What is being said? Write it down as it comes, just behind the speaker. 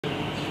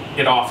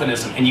it often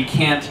isn't. And you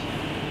can't,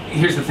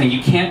 here's the thing,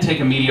 you can't take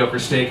a mediocre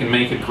steak and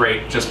make it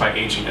great just by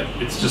aging it.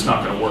 It's just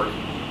not going to work.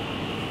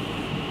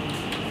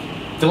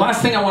 The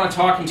last thing I want to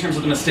talk in terms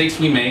of the mistakes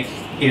we make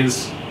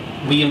is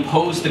we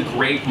impose the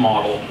grape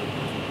model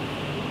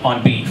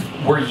on beef.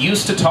 We're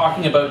used to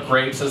talking about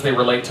grapes as they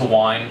relate to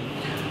wine.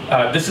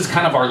 This is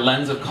kind of our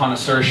lens of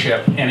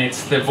connoisseurship, and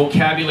it's the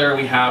vocabulary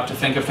we have to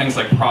think of things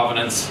like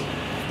provenance.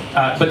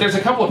 But there's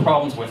a couple of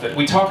problems with it.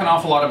 We talk an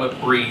awful lot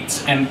about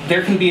breeds, and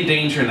there can be a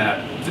danger in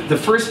that. The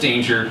first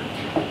danger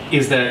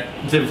is that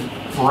the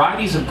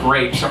varieties of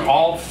grapes are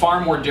all far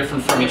more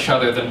different from each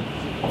other than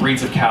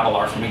breeds of cattle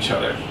are from each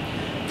other.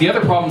 The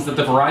other problem is that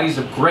the varieties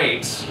of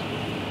grapes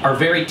are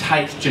very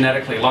tight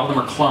genetically. A lot of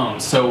them are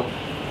clones. So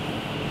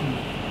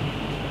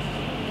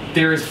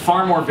there is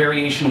far more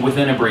variation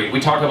within a breed. We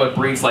talk about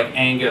breeds like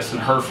Angus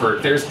and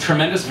Hereford. There's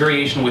tremendous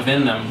variation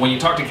within them. When you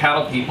talk to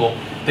cattle people,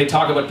 they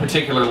talk about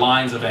particular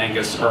lines of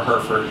Angus or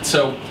Hereford.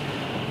 So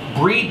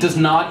breed does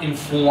not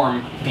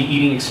inform the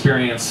eating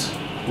experience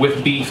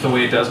with beef the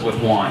way it does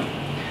with wine.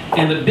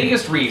 And the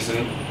biggest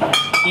reason,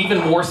 even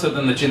more so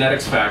than the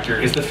genetics factor,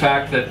 is the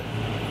fact that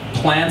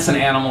plants and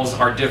animals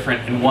are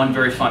different in one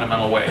very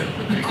fundamental way.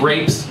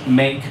 Grapes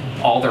make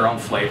all their own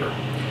flavor.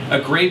 A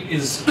grape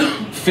is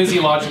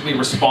physiologically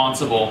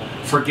responsible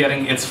for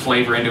getting its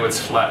flavor into its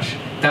flesh.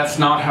 That's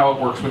not how it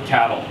works with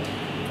cattle.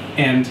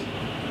 And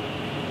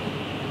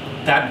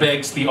that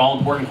begs the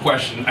all-important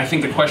question. I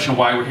think the question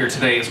why we're here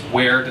today is,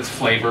 where does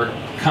flavor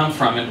come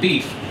from in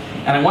beef?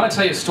 And I want to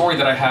tell you a story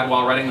that I had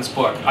while writing this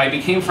book. I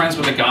became friends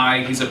with a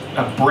guy, he's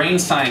a brain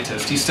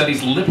scientist. He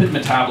studies lipid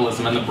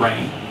metabolism in the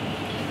brain.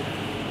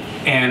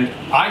 And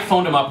I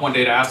phoned him up one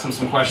day to ask him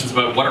some questions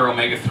about what are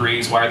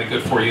omega-3s, why are they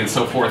good for you, and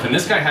so forth. And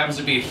this guy happens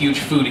to be a huge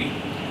foodie.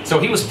 So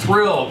he was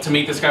thrilled to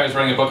meet this guy who's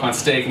writing a book on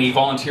steak, and he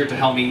volunteered to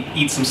help me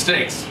eat some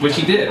steaks, which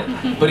he did.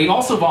 But he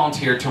also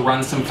volunteered to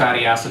run some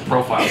fatty acid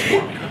profiles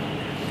for me.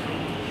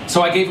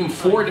 So I gave him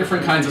 4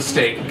 different kinds of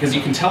steak, because you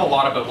can tell a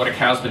lot about what a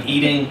cow's been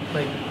eating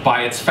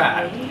by its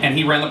fat. And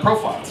he ran the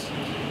profiles.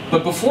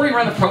 But before he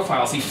ran the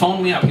profiles, he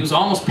phoned me up. He was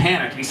almost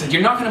panicked. He said,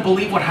 "You're not going to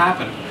believe what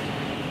happened."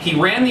 He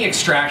ran the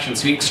extraction,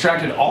 so he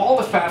extracted all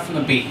the fat from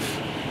the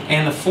beef,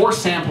 and the 4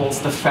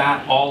 samples, the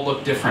fat all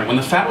looked different. When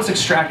the fat was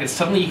extracted,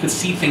 suddenly you could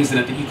see things in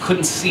it that you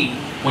couldn't see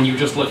when you were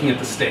just looking at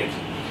the steak.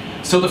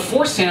 So the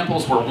 4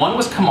 samples were, one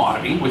was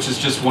commodity, which is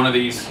just one of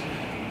these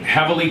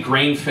heavily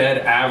grain-fed,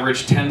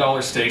 average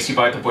 $10 steaks you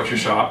buy at the butcher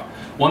shop.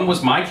 One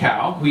was my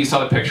cow, who you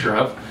saw the picture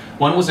of.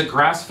 One was a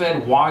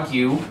grass-fed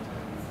Wagyu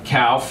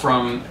cow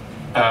from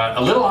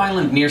a little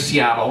island near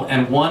Seattle,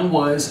 and one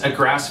was a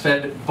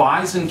grass-fed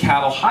bison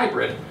cattle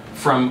hybrid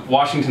from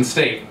Washington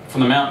State, from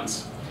the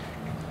mountains.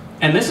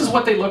 And this is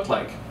what they looked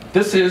like.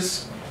 This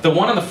is, the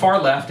one on the far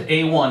left,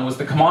 A1, was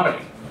the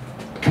commodity.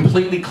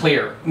 Completely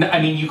clear.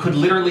 I mean, you could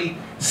literally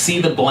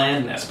see the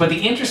blandness. But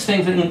the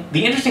interesting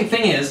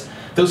thing is,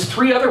 those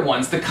 3 other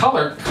ones, the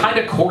color kind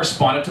of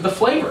corresponded to the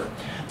flavor.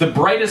 The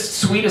brightest,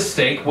 sweetest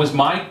steak was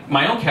my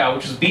own cow,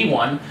 which is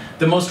B1.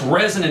 The most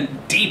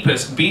resonant,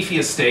 deepest,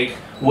 beefiest steak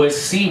was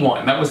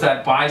C1. That was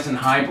that bison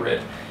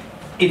hybrid.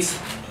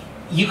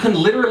 You can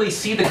literally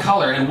see the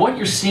color, and what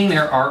you're seeing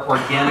there are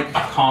organic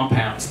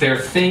compounds. They're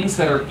things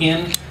that are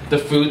in the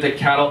food that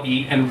cattle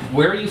eat, and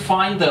where you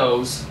find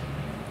those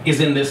is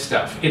in this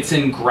stuff. It's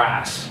in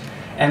grass.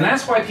 And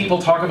that's why people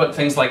talk about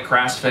things like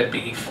grass-fed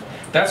beef.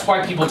 That's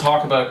why people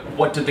talk about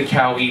what did the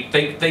cow eat.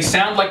 They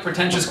sound like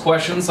pretentious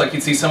questions, like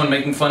you'd see someone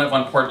making fun of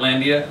on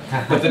Portlandia,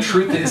 but the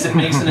truth is it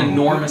makes an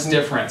enormous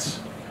difference.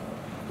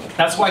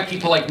 That's why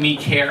people like me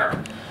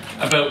care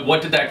about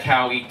what did that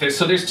cow eat.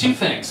 So there's 2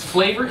 things.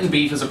 Flavor in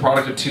beef is a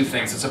product of 2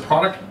 things. It's a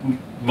product,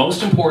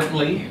 most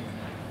importantly,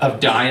 of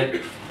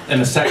diet,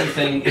 and the second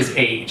thing is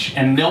age.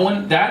 And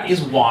that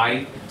is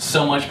why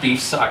so much beef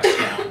sucks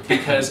now,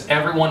 because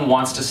everyone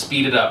wants to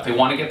speed it up. They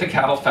want to get the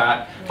cattle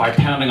fat by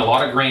pounding a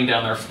lot of grain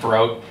down their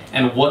throat,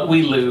 and what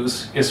we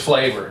lose is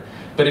flavor.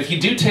 But if you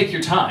do take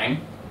your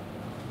time,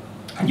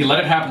 and you let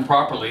it happen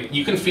properly,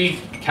 you can feed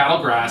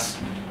cattle grass,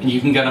 and you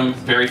can get them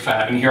very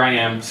fat. And here I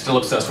am, still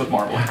obsessed with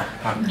marbling.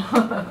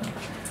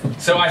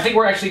 So I think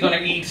we're actually going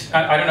to eat,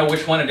 I don't know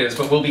which one it is,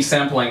 but we'll be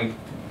sampling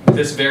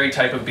this very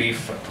type of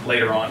beef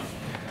later on.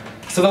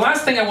 So the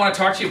last thing I want to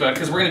talk to you about,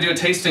 because we're going to do a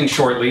tasting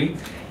shortly,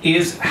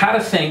 is how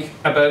to think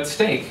about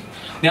steak.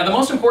 Now the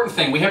most important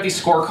thing, we have these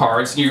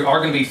scorecards, and you are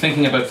going to be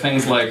thinking about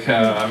things like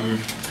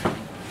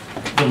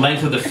the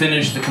length of the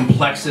finish, the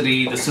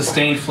complexity, the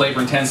sustained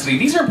flavor intensity.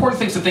 These are important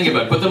things to think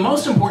about, but the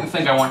most important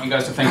thing I want you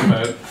guys to think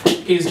about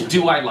is,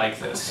 do I like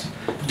this?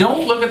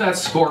 Don't look at that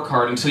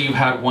scorecard until you've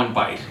had 1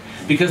 bite.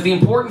 Because the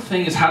important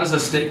thing is, how does a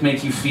steak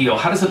make you feel?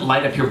 How does it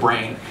light up your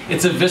brain?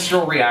 It's a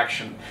visceral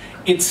reaction.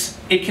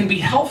 It can be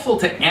helpful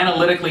to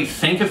analytically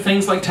think of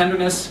things like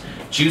tenderness,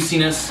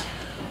 juiciness,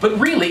 but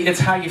really it's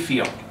how you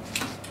feel.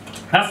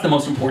 That's the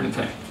most important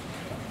thing.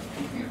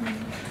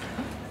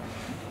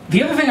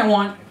 The other thing I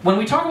want, when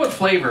we talk about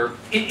flavor,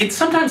 it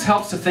sometimes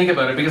helps to think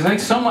about it, because I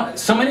think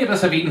so many of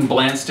us have eaten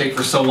bland steak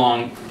for so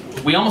long,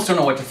 we almost don't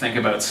know what to think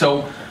about.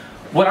 So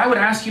what I would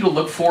ask you to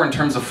look for in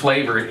terms of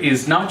flavor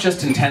is not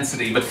just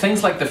intensity, but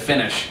things like the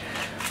finish.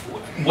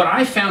 What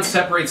I found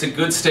separates a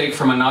good steak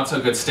from a not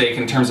so good steak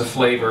in terms of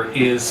flavor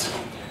is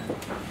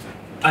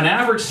an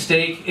average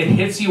steak, it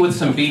hits you with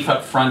some beef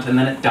up front and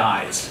then it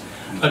dies.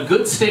 A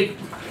good steak,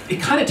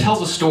 it kind of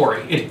tells a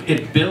story.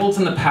 It builds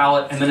in the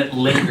palate and then it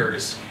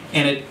lingers.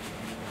 And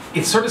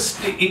it's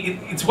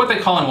what they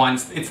call in wine,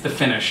 it's the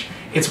finish.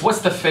 It's what's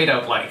the fade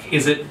out like?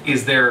 Is it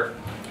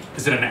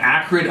an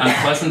acrid,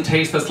 unpleasant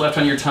taste that's left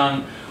on your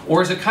tongue?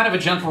 Or is it kind of a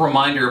gentle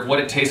reminder of what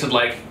it tasted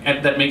like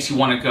that makes you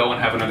want to go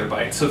and have another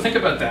bite? So think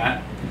about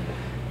that.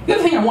 The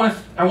other thing I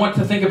want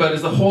to think about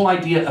is the whole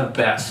idea of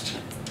best.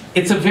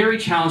 It's a very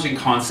challenging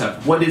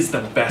concept. What is the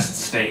best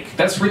steak?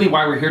 That's really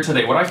why we're here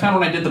today. What I found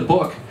when I did the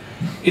book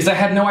is I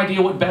had no idea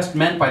what best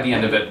meant by the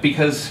end of it,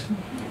 because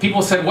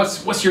people said,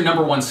 what's your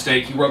number one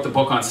steak? You wrote the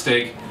book on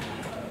steak.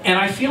 And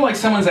I feel like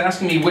someone's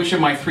asking me which of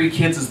my 3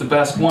 kids is the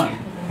best one.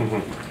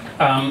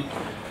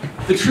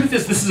 The truth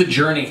is, this is a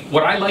journey.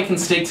 What I like in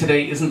steak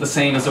today isn't the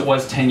same as it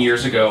was 10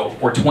 years ago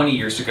or 20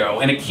 years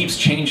ago, and it keeps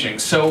changing.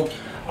 So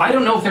I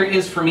don't know if there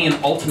is, for me, an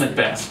ultimate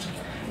best.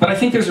 But I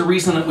think there's a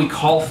reason that we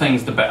call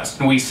things the best,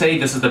 and we say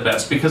this is the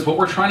best, because what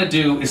we're trying to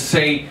do is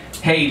say,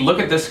 hey, look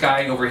at this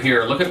guy over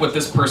here, look at what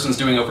this person's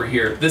doing over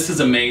here, this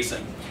is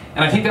amazing.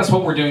 And I think that's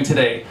what we're doing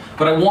today.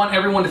 But I want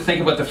everyone to think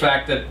about the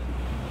fact that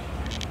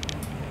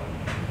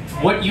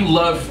what you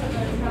love,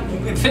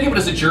 think of it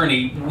as a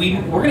journey.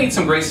 We're gonna eat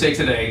some great steak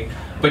today,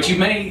 but you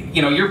may,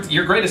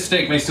 your greatest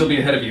steak may still be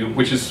ahead of you,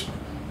 which is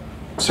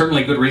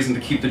certainly a good reason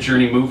to keep the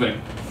journey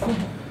moving.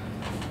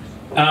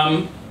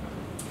 And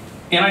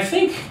I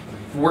think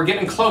we're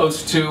getting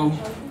close to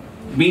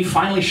me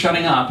finally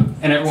shutting up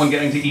and everyone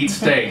getting to eat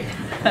steak.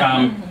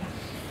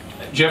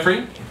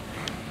 Jeffrey,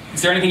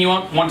 is there anything you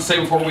want to say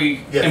before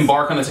we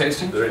embark on the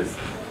tasting? There is.